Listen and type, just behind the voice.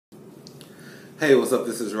Hey, what's up?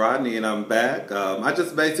 This is Rodney, and I'm back. I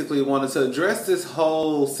just basically wanted to address this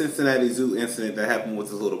whole Cincinnati Zoo incident that happened with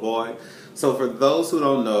this little boy. So, for those who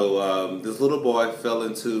don't know, this little boy fell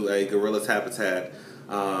into a gorilla's habitat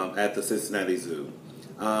at the Cincinnati Zoo.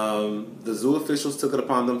 The zoo officials took it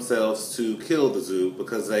upon themselves to kill the zoo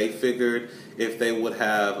because they figured if they would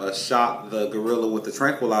have shot the gorilla with the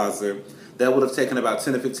tranquilizer, that would have taken about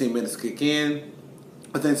 10 to 15 minutes to kick in.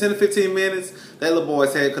 Within 10 to 15 minutes, that little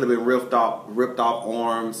boy's head could have been ripped off,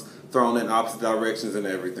 arms thrown in opposite directions and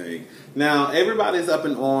everything. Now, everybody's up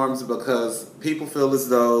in arms because people feel as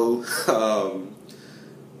though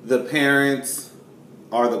the parents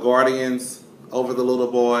or the guardians over the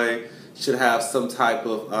little boy should have some type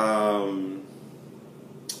of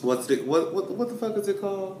what the fuck is it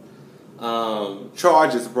called?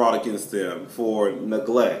 Charges brought against them for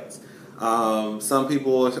neglect. Some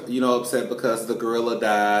people are, upset because the gorilla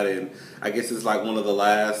died, and I guess it's like one of the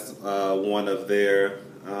last one of their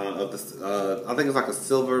I think it's like a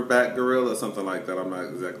silverback gorilla or something like that. I'm not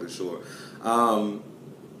exactly sure.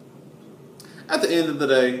 At the end of the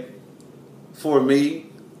day, for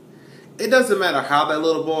me, it doesn't matter how that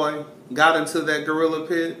little boy got into that gorilla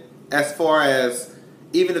pit, as far as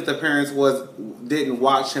even if the parents didn't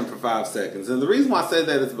watch him for 5 seconds. And the reason why I say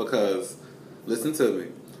that is because, listen to me,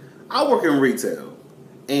 I work in retail,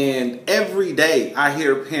 and every day I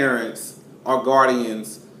hear parents or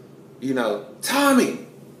guardians, Tommy,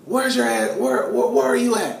 where's your ass? Where are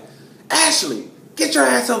you at? Ashley, get your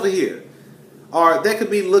ass over here. Or they could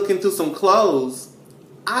be looking through some clothes.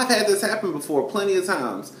 I've had this happen before plenty of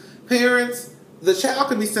times. Parents, the child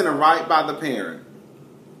could be sitting right by the parent.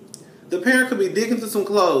 The parent could be digging through some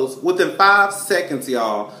clothes. Within 5 seconds,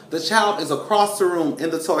 y'all, the child is across the room in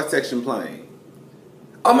the toy section playing.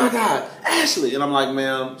 Oh my God, Ashley. And I'm like,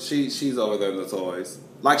 ma'am, she's over there in the toys.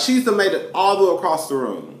 Like, she's made it all the way across the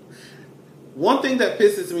room. One thing that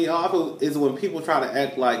pisses me off is when people try to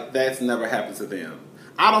act like that's never happened to them.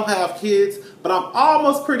 I don't have kids, but I'm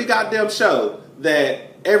almost pretty goddamn sure that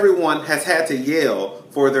everyone has had to yell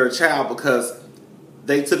for their child because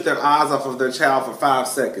they took their eyes off of their child for 5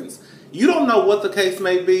 seconds. You don't know what the case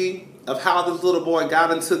may be of how this little boy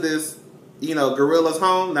got into this, gorilla's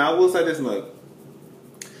home. Now, I will say this much.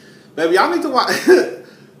 Baby, y'all need to watch. The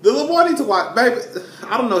little boy needs to watch. Baby,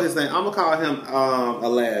 I don't know his name. I'm going to call him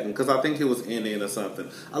Aladdin because I think he was Indian or something.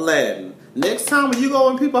 Aladdin. Next time when you go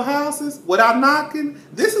in people's houses without knocking,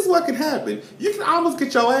 this is what can happen. You can almost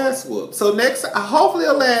get your ass whooped. So hopefully,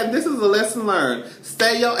 Aladdin, this is a lesson learned.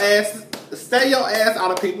 Stay your ass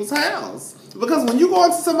out of people's house. Because when you go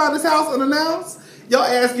into somebody's house unannounced, your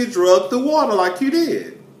ass get drugged through water like you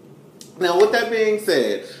did. Now, with that being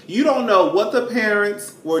said, you don't know what the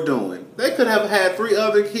parents were doing. They could have had 3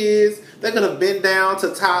 other kids. They could have bent down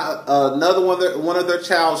to tie another one of their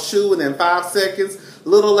child's shoe, and in 5 seconds,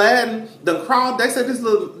 little Aladdin done crawled. They said this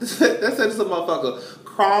little motherfucker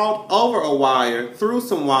crawled over a wire, through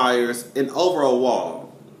some wires, and over a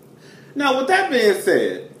wall. Now, with that being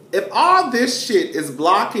said, if all this shit is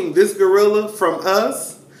blocking this gorilla from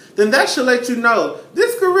us, then that should let you know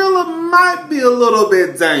this gorilla might be a little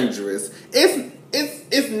bit dangerous.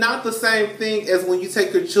 It's not the same thing as when you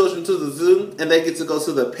take your children to the zoo and they get to go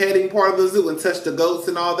to the petting part of the zoo and touch the goats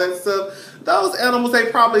and all that stuff. Those animals,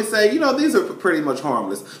 they probably say, these are pretty much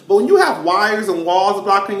harmless. But when you have wires and walls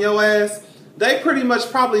blocking your ass, they pretty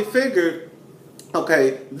much probably figured,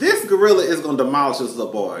 okay, this gorilla is going to demolish this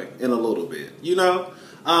little boy in a little bit,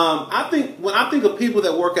 I think when I think of people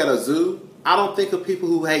that work at a zoo, I don't think of people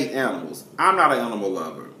who hate animals. I'm not an animal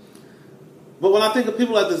lover. But when I think of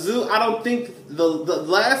people at the zoo, I don't think the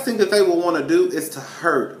last thing that they will want to do is to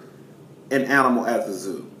hurt an animal at the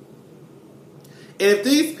zoo. And if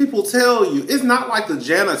these people tell you, it's not like the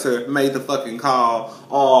janitor made the fucking call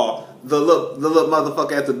or the little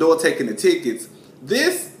motherfucker at the door taking the tickets. The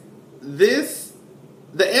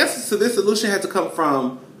answers to this solution had to come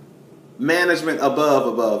from management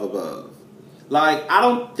above. Like, I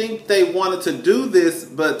don't think they wanted to do this,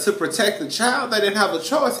 but to protect the child, they didn't have a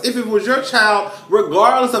choice. If it was your child,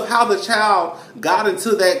 regardless of how the child got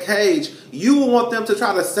into that cage, you will want them to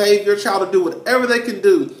try to save your child, to do whatever they can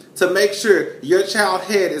do to make sure your child's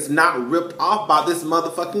head is not ripped off by this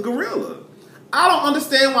motherfucking gorilla. I don't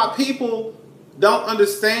understand why people don't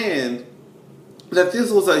understand that this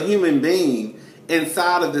was a human being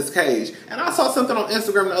inside of this cage. And I saw something on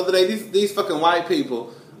Instagram the other day, these fucking white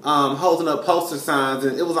people holding up poster signs,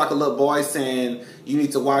 and it was like a little boy saying, you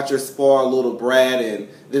need to watch your spoiled little brat, and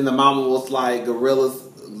then the mama was like, gorillas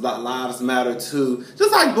lives matter too.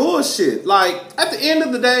 Just like bullshit. Like, at the end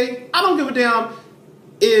of the day, I don't give a damn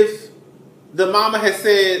if the mama has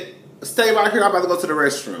said, stay right here, I'm about to go to the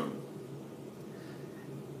restroom.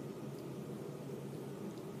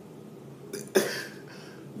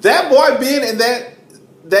 That boy being in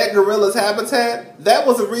that gorilla's habitat, that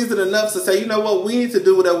was a reason enough to say, you know what, we need to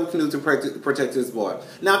do whatever we can do to protect this boy.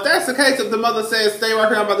 Now, if that's the case, if the mother says, stay right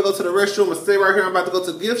here, I'm about to go to the restroom, or stay right here, I'm about to go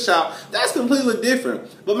to the gift shop, that's completely different.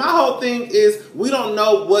 But my whole thing is, we don't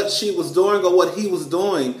know what she was doing or what he was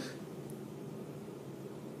doing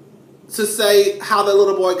to say how the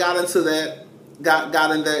little boy got into that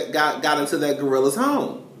gorilla's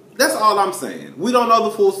home. That's all I'm saying. We don't know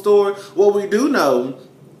the full story. What we do know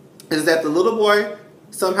is that the little boy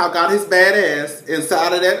somehow got his bad ass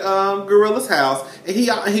inside of that gorilla's house, and he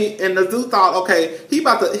and the zoo thought, okay, he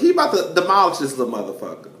about to demolish this little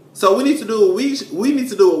motherfucker. So we need to do what we need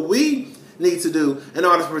to do what we need to do in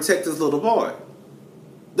order to protect this little boy.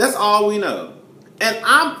 That's all we know, and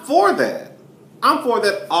I'm for that. I'm for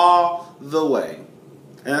that all the way,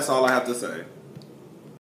 and that's all I have to say.